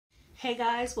Hey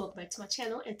guys, welcome back to my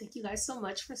channel and thank you guys so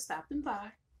much for stopping by.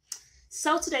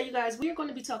 So today you guys, we are going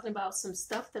to be talking about some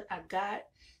stuff that I got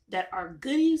that are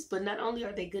goodies, but not only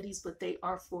are they goodies, but they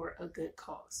are for a good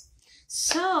cause.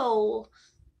 So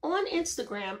on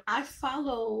Instagram, I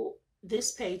follow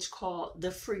this page called the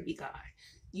Freebie Guy.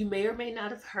 You may or may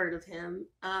not have heard of him.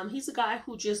 He's a guy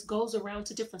who just goes around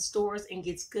to different stores and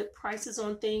gets good prices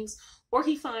on things, or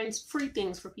he finds free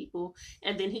things for people,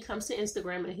 and then he comes to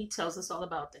Instagram and he tells us all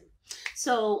about them.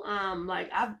 So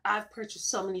like I've purchased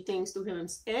so many things through him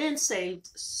and saved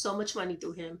so much money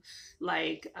through him,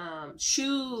 like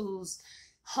shoes,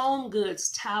 home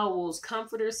goods, towels,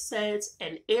 comforter sets,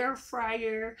 an air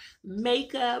fryer,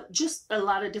 makeup, just a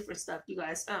lot of different stuff, you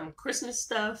guys. Christmas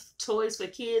stuff, toys for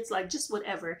kids, like just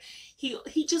whatever.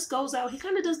 He just goes out, he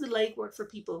kind of does the legwork for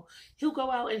people. He'll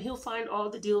go out and he'll find all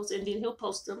the deals and then he'll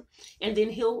post them, and then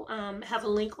he'll have a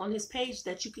link on his page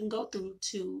that you can go through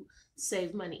to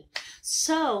save money.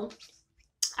 So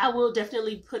I will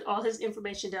definitely put all his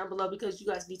information down below, because you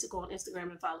guys need to go on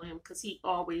Instagram and follow him, because he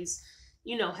always,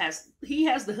 you know, has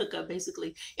the hookup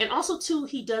basically. And also too,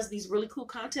 he does these really cool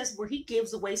contests where he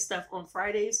gives away stuff on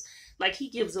Fridays. Like he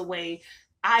gives away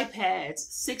iPads,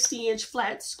 60-inch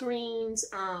flat screens,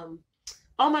 oh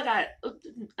my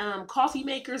God, coffee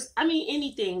makers. I mean,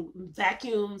 anything,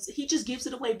 vacuums. He just gives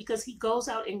it away because he goes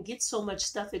out and gets so much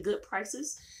stuff at good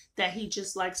prices that he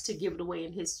just likes to give it away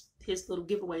in his little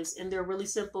giveaways, and they're really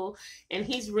simple, and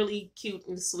he's really cute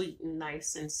and sweet and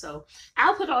nice. And so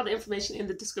I'll put all the information in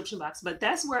the description box, but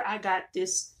that's where I got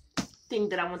this thing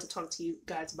that I want to talk to you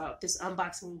guys about, this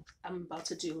unboxing I'm about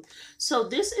to do. So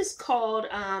this is called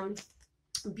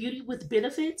Beauty with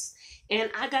Benefits,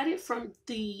 and I got it from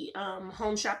the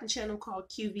home shopping channel called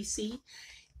QVC.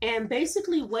 And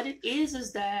basically what it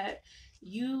is that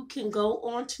you can go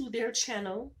onto their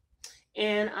channel,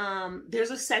 and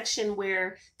there's a section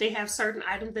where they have certain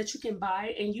items that you can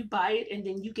buy, and you buy it and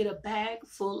then you get a bag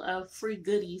full of free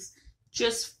goodies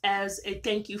just as a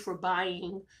thank you for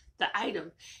buying the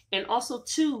item. And also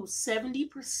too,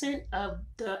 70% of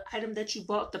the item that you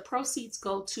bought, the proceeds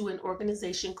go to an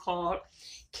organization called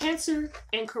Cancer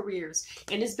and Careers,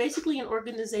 and it's basically an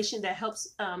organization that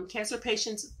helps cancer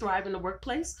patients thrive in the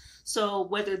workplace. So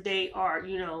whether they are,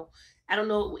 you know, I don't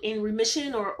know, in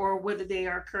remission, or whether they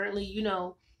are currently, you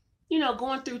know,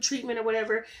 going through treatment or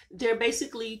whatever, they're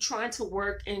basically trying to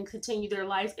work and continue their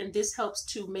life, and this helps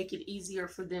to make it easier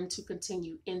for them to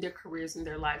continue in their careers and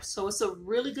their life. So it's a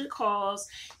really good cause.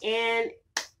 And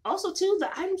also too,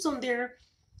 the items on there,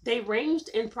 they ranged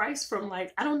in price from,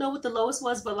 like, I don't know what the lowest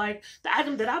was, but like the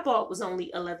item that I bought was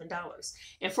only $11.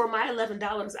 And for my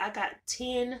 $11, I got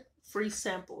 10 free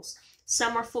samples.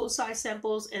 Some are full-size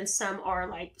samples and some are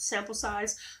like sample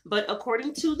size, but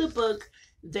according to the book,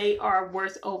 they are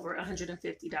worth over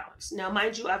 $150. Now,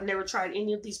 mind you, I've never tried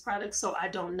any of these products, so I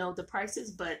don't know the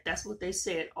prices, but that's what they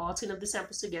said. All 10 of the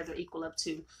samples together equal up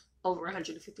to over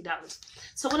 $150.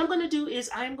 So what I'm going to do is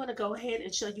I'm going to go ahead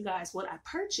and show you guys what I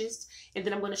purchased, and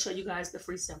then I'm going to show you guys the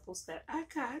free samples that I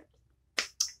got,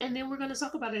 and then we're going to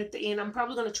talk about it at the end. I'm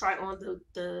probably going to try on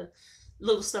the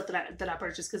little stuff that I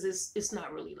purchased, because it's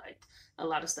not really like a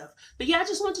lot of stuff. But yeah, I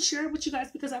just wanted to share it with you guys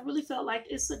because I really felt like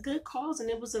it's a good cause and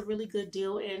it was a really good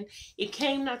deal, and it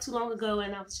came not too long ago,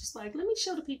 and I was just like, let me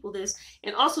show the people this.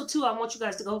 And also too, I want you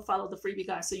guys to go follow the Freebie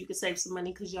Guy so you can save some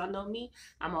money, because y'all know me,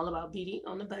 I'm all about beauty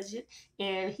on the budget,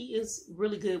 and he is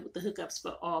really good with the hookups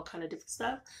for all kind of different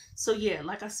stuff. So yeah,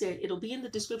 like I said, it'll be in the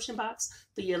description box.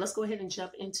 But yeah, let's go ahead and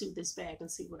jump into this bag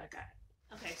and see what I got.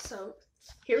 Okay, so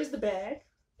here's the bag.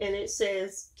 And it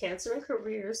says Cancer and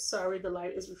Careers. Sorry, the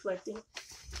light is reflecting.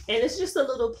 And it's just a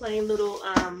little plain little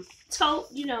tote,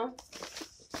 you know.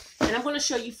 And I'm going to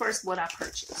show you first what I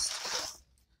purchased.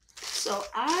 So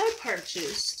I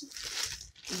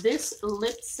purchased this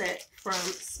lip set from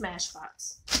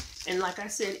Smashbox. And like I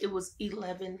said, it was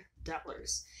 $11.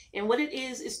 And what it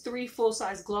is 3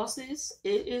 full-size glosses.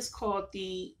 It is called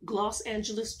the Gloss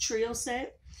Angeles Trio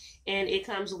Set. And it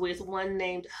comes with one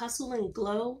named Hustle and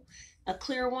Glow, a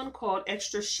clear one called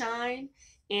Extra Shine,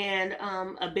 and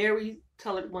a berry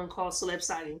colored one called Celeb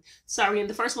Siding. Sorry, and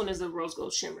the first one is the Rose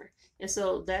Gold Shimmer. And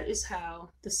so that is how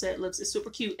the set looks. It's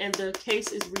super cute, and the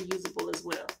case is reusable as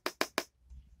well.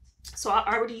 So I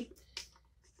already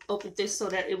opened this so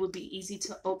that it would be easy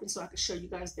to open, so I could show you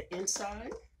guys the inside.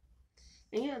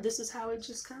 And yeah, this is how it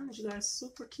just comes, you guys.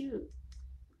 Super cute.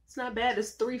 It's not bad.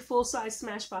 It's 3 full-size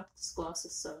Smashbox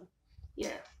glosses, so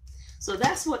yeah. So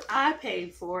that's what I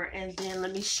paid for, and then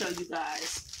let me show you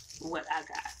guys what I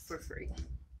got for free.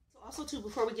 So also too,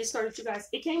 before we get started, you guys,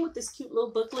 it came with this cute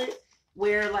little booklet,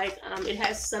 where like it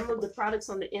has some of the products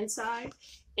on the inside,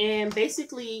 and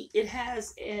basically it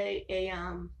has a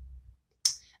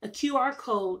QR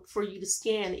code for you to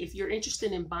scan. If you're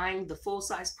interested in buying the full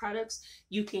size products,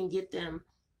 you can get them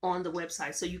on the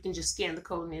website. So you can just scan the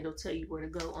code and it'll tell you where to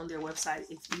go on their website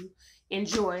if you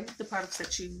enjoy the products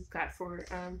that you got for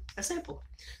a sample.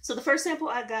 So the first sample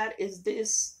I got is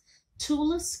this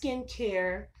Tula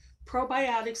Skincare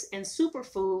Probiotics and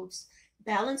Superfoods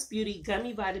Balanced Beauty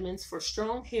Gummy Vitamins for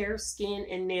strong hair, skin,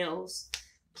 and nails,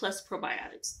 plus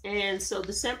probiotics. And so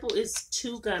the sample is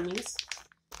 2 gummies.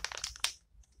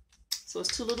 So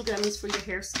it's 2 little gummies for your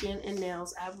hair, skin, and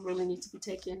nails. I really need to be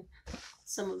taking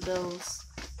some of those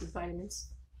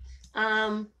vitamins.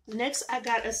 Next, I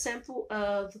got a sample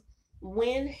of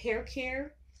Win Hair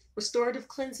Care Restorative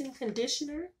Cleansing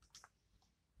Conditioner.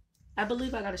 I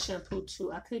believe I got a shampoo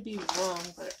too. I could be wrong,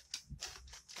 but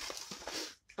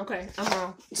okay, I'm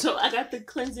wrong. So I got the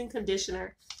cleansing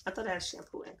conditioner. I thought I had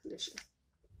shampoo and conditioner.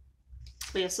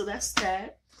 But yeah, so that's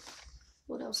that.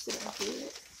 What else did I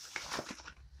get?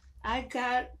 I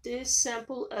got this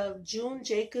sample of June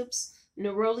Jacobs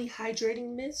Neroli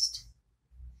Hydrating Mist.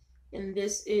 And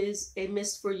this is a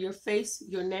mist for your face,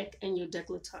 your neck, and your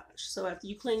décolletage. So after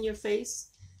you clean your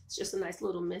face, it's just a nice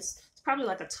little mist. It's probably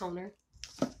like a toner.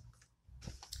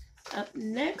 Up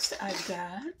next, I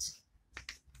got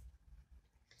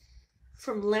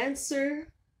from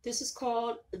Lancer. This is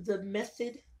called the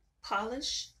Method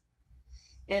Polish.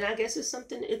 And I guess it's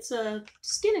a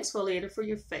skin exfoliator for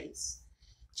your face.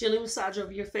 Gently massage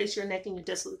over your face, your neck, and your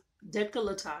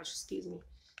décolletage, excuse me.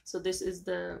 So this is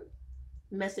the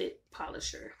Method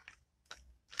Polisher.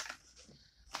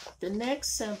 The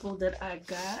next sample that I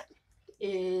got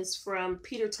is from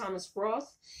Peter Thomas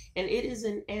Roth, and it is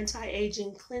an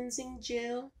anti-aging cleansing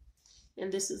gel.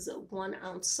 And this is a 1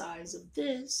 ounce size of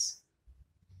this.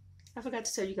 I forgot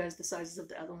to tell you guys the sizes of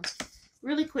the other ones.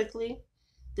 Really quickly,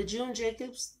 the June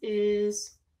Jacobs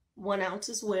is 1 ounce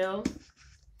as well.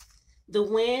 The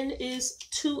Win is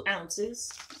 2 ounces.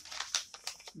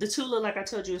 The Tula, like I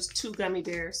told you, is 2 gummy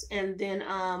bears. And then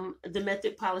the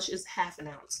Method Polish is 1/2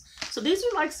 ounce. So these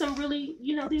are like some really,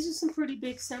 these are some pretty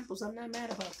big samples. I'm not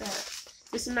mad about that.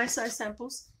 There's some nice size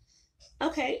samples.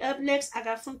 Okay, up next, I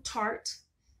got from Tarte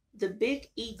the Big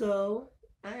Ego.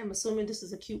 I am assuming this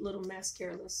is a cute little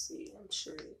mascara. Let's see. I'm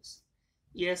sure it is.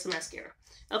 Yeah, it's a mascara.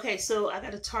 Okay, so I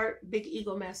got a Tarte Big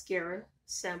Ego mascara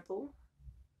sample.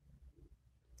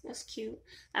 That's cute.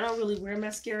 I don't really wear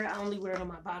mascara. I only wear it on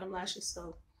my bottom lashes,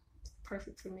 so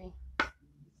perfect for me.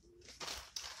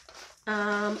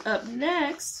 Up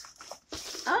next,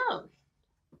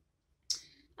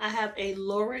 I have a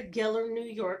Laura Geller New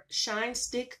York Shine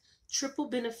Stick Triple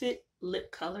Benefit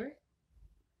Lip Color.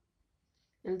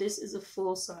 And this is a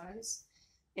full size.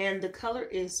 And the color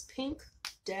is Pink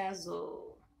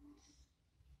Dazzle.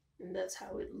 And that's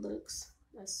how it looks.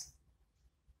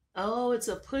 Oh, it's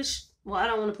a push. Well, I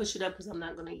don't want to push it up because I'm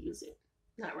not going to use it.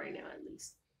 Not right now, at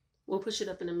least. We'll push it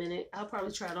up in a minute. I'll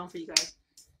probably try it on for you guys.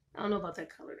 I don't know about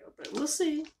that color, though, but we'll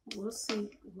see. We'll see.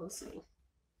 We'll see.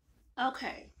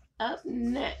 Okay. Up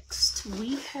next,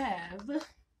 we have...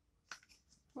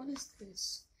 What is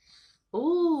this?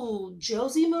 Ooh,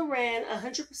 Josie Moran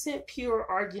 100% Pure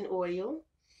Argan Oil.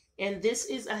 And this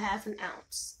is a 1/2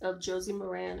 ounce of Josie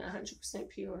Moran 100%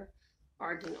 Pure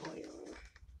Argan Oil.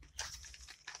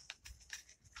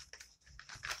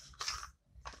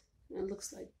 It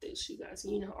looks like this, you guys.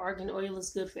 You know, argan oil is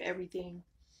good for everything.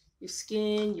 Your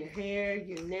skin, your hair,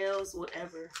 your nails,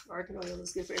 whatever. Argan oil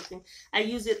is good for everything. I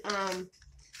use it,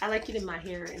 I like it in my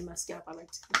hair and my scalp. I like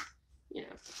to,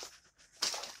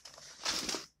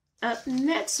 Up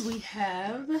next, we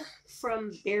have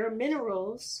from Bare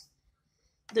Minerals,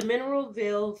 the Mineral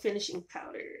Veil Finishing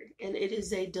Powder. And it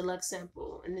is a deluxe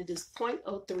sample. And it is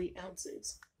 0.03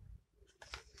 ounces.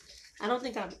 I don't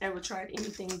think I've ever tried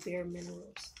anything Bare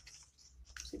Minerals,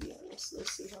 to be honest.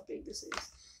 Let's see how big this is.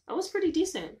 Oh, it's pretty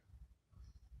decent.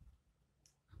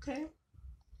 Okay.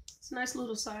 It's a nice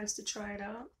little size to try it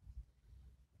out.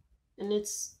 And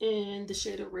it's in the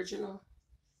shade Original.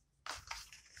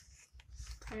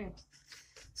 Okay.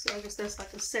 So I guess that's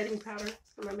like a setting powder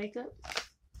for my makeup.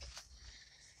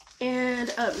 And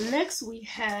up next we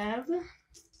have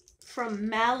from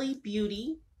Mally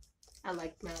Beauty. I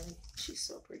like Mally. She's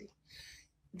so pretty.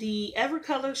 The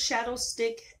Evercolor Shadow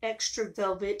Stick Extra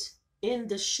Velvet in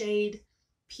the shade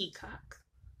Peacock.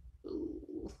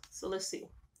 Ooh. So let's see.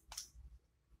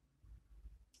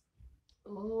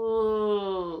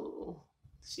 Oh,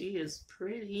 she is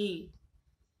pretty.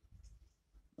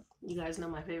 You guys know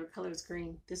my favorite color is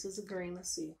green. This is a green. Let's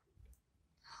see.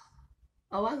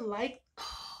 Oh, I like.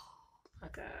 Oh my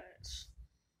gosh.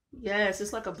 Yes,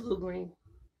 it's like a blue-green.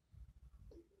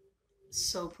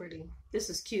 So pretty. This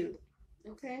is cute.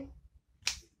 Okay.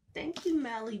 Thank you,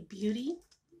 Mally Beauty.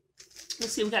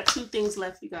 Let's see, we got two things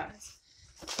left, you guys.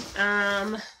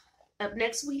 Up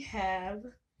next we have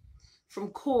from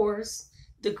Coors,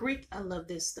 the Greek, I love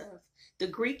this stuff. The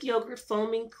Greek Yogurt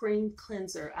Foaming Cream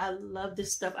Cleanser. I love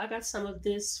this stuff. I got some of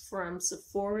this from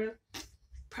Sephora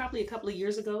probably a couple of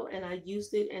years ago, and I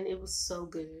used it, and it was so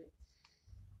good.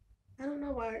 I don't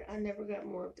know why I never got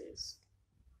more of this.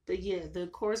 But yeah, the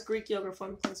Coors Greek Yogurt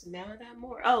Foaming Cleanser. Now I got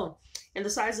more. Oh, and the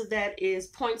size of that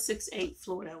is 0.68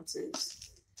 fluid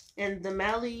ounces. And the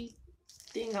Mally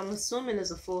thing, I'm assuming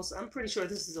is a full, I'm pretty sure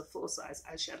this is a full size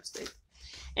eyeshadow stick.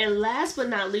 And last but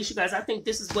not least, you guys, I think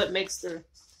this is what makes the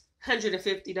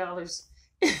 $150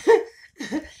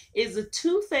 is a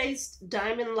Too Faced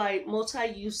Diamond Light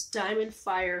Multi-Use Diamond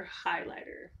Fire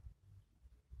Highlighter.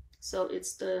 So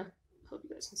it's the, hope you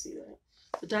guys can see that,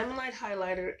 the Diamond Light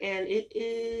Highlighter, and it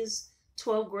is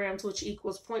 12 grams, which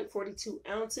equals 0.42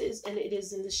 ounces, and it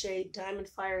is in the shade Diamond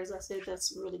Fire. As I said,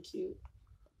 that's really cute.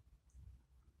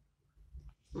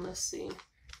 Let's see.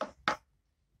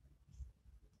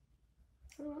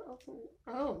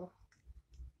 Oh,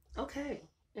 okay.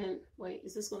 And wait,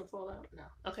 is this going to fall out? No.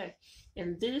 Okay.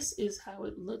 And this is how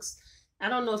it looks. I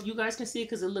don't know if you guys can see it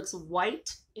because it looks white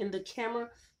in the camera,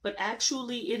 but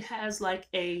actually it has like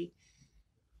a,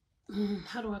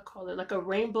 how do I call it? Like a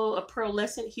rainbow, a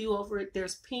pearlescent hue over it.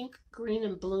 There's pink, green,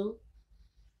 and blue.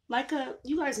 Like a,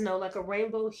 you guys know, like a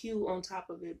rainbow hue on top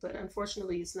of it, but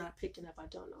unfortunately it's not picking up. I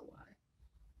don't know why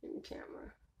in the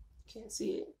camera. Can't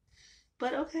see it.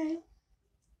 But okay.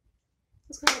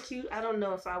 It's kind of cute. I don't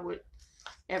know if I would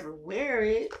ever wear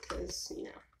it because, you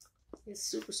know, it's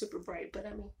super, super bright. But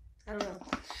I mean, I don't know.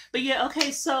 But yeah,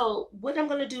 okay. So what I'm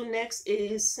going to do next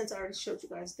is, since I already showed you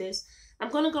guys this, I'm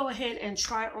going to go ahead and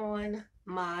try on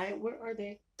my, where are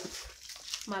they?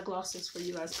 My glosses for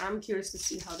you guys. I'm curious to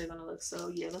see how they're going to look.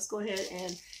 So yeah, let's go ahead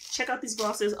and check out these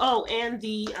glosses. Oh, and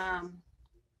the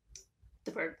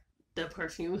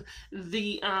perfume,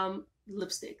 the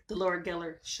lipstick, the Laura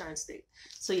Geller Shine Stick.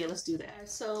 So yeah, let's do that.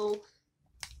 So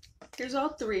here's all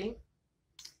three,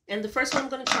 and the first one I'm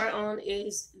going to try on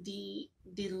is the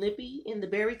lippy in the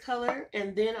berry color,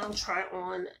 and then I'll try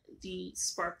on the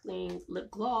sparkling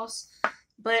lip gloss.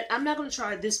 But I'm not going to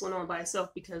try this one on by itself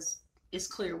because it's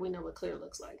clear. We know what clear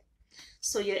looks like.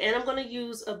 So yeah, and I'm going to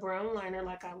use a brown liner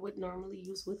like I would normally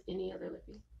use with any other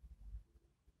lippy.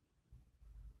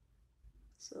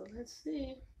 So let's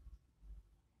see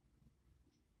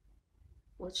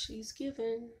what she's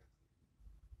given.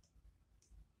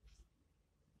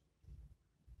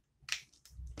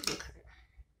 Okay.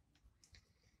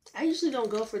 I usually don't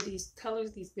go for these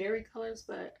colors, these berry colors,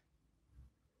 but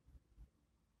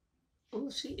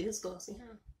oh, she is glossy,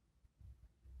 huh?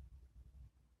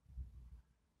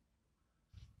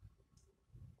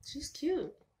 She's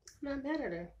cute. I'm not mad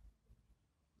at her.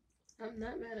 I'm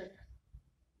not mad at her.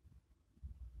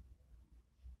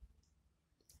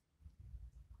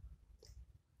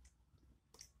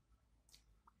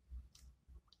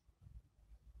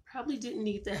 Probably didn't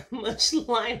need that much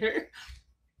liner.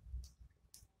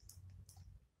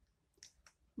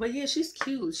 But yeah, she's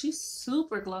cute. She's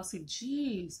super glossy.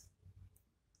 Jeez.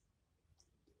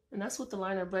 And that's with the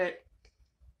liner, but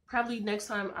probably next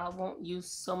time I won't use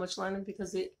so much liner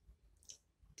because it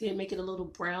did make it a little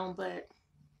brown, but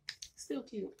still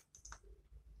cute.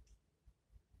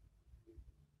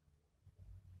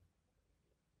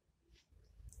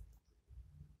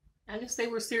 I guess they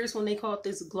were serious when they called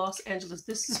this Gloss Angeles.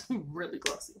 This is really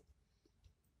glossy.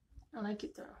 I like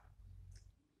it though.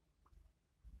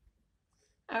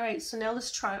 All right, so now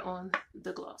let's try on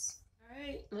the gloss. All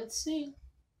right, let's see.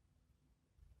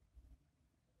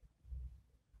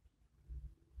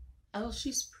 Oh,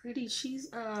 she's pretty. She's,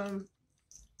 I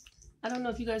don't know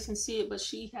if you guys can see it, but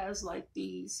she has like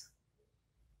these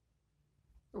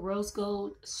rose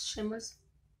gold shimmers,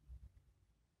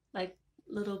 like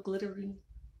little glittery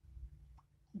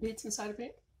bits inside of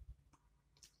it.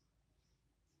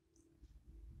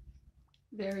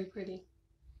 Very pretty.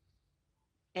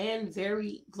 And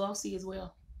very glossy as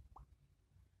well.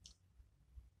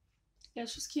 Yeah,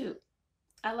 she's cute.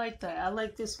 I like that. I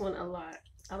like this one a lot.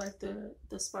 I like the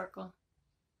sparkle.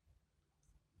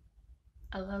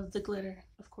 I love the glitter,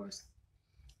 of course.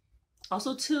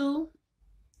 Also too,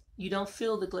 you don't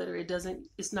feel the glitter.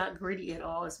 It's not gritty at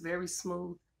all. It's very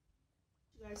smooth.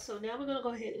 Guys, so now we're gonna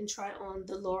go ahead and try on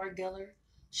the Laura Geller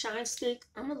Shine Stick.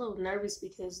 I'm a little nervous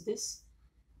because this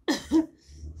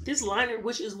this liner,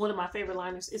 which is one of my favorite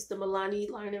liners, it's the Milani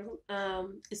liner.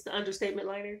 It's the understatement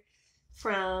liner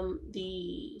from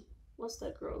the what's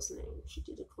that girl's name? She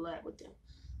did a collab with them.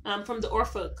 From the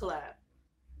Orpha collab.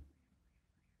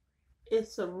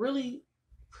 It's a really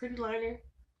pretty liner,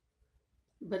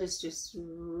 but it's just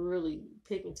really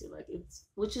pigmented. Like it's,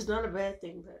 which is not a bad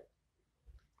thing, but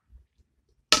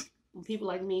people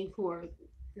like me who are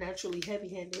naturally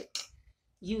heavy-handed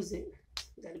use it.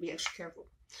 You gotta be extra careful.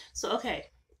 So okay,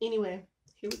 anyway,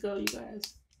 here we go, you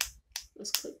guys.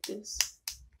 Let's click this.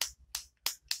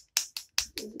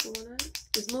 Is it going on?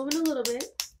 It's moving a little bit.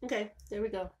 Okay, there we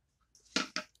go.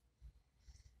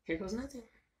 Here goes nothing.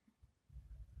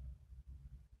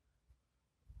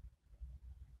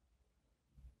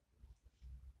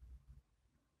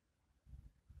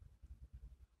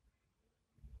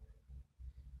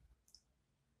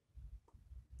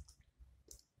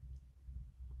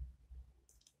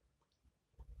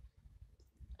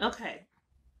 Okay.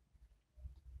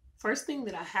 First thing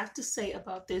that I have to say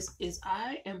about this is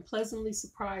I am pleasantly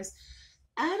surprised.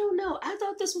 I don't know. I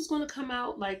thought this was going to come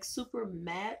out like super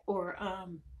matte or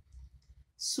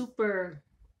super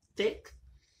thick.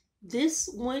 This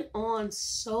went on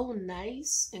so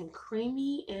nice and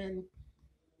creamy and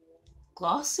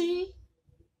glossy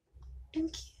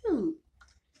and cute.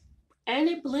 And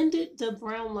it blended the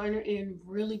brown liner in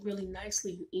really, really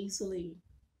nicely and easily.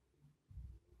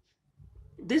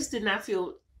 This did not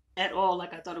feel at all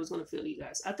like I thought it was going to feel, you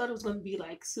guys. I thought it was going to be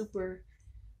like super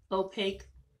opaque,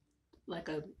 like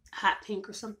a hot pink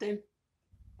or something.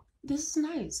 This is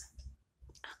nice.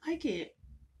 I like it.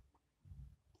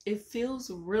 It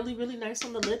feels really, really nice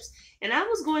on the lips. And I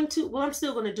was going to, well, I'm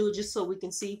still going to do it just so we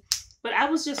can see. But I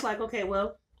was just like, okay,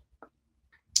 well,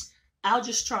 I'll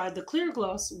just try the clear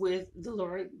gloss with the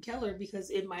Laura Geller because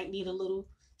it might need a little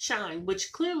shine,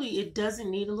 which clearly it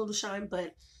doesn't need a little shine,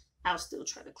 but I'll still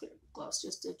try the clear gloss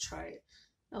just to try it.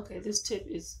 Okay, this tip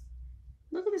is,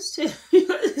 look at this tip.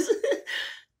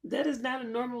 That is not a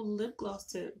normal lip gloss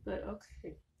tip, but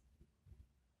okay.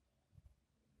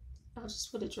 I'll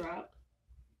just put a drop.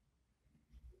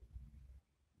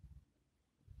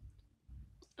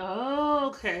 Oh,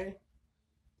 okay.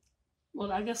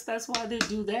 Well, I guess that's why they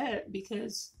do that,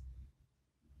 because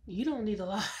you don't need a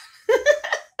lot.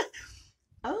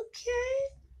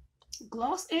 Okay.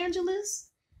 Gloss Angeles.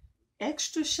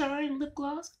 Extra shine lip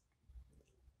gloss.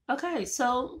 Okay,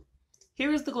 so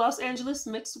here is the Gloss Angeles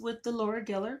mixed with the Laura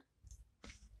Geller,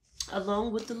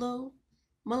 along with the little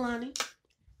Milani.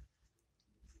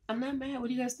 I'm not mad. What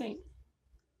do you guys think?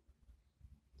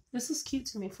 This is cute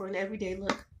to me for an everyday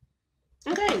look.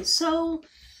 Okay, so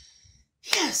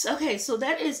yes, okay, so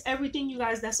that is everything, you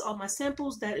guys. That's all my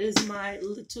samples. That is my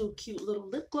little cute little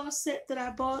lip gloss set that I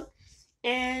bought.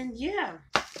 And yeah,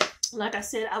 like I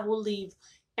said, I will leave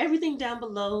everything down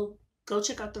below. Go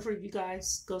check out the Freebie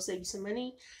Guys. Go save you some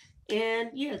money. And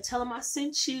yeah, tell him I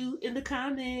sent you in the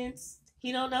comments.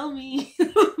 He don't know me,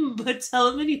 but tell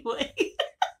him anyway.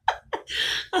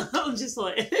 I'm just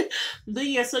like, but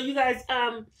yeah, so you guys,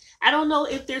 I don't know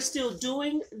if they're still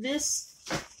doing this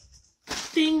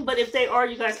thing, but if they are,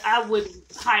 you guys, I would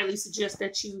highly suggest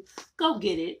that you go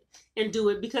get it and do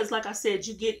it, because like I said,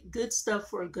 you get good stuff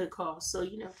for a good cause. So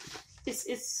you know,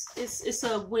 it's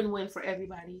a win-win for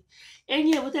everybody. And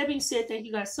yeah, with that being said, thank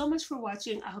you guys so much for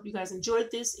watching. I hope you guys enjoyed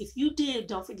this. If you did,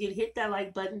 don't forget to hit that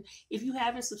like button. If you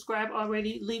haven't subscribed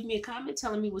already, leave me a comment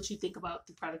telling me what you think about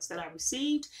the products that I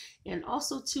received, and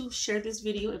also to share this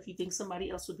video if you think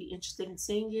somebody else would be interested in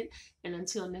seeing it. And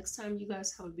until next time, you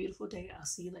guys have a beautiful day. I'll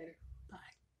see you later.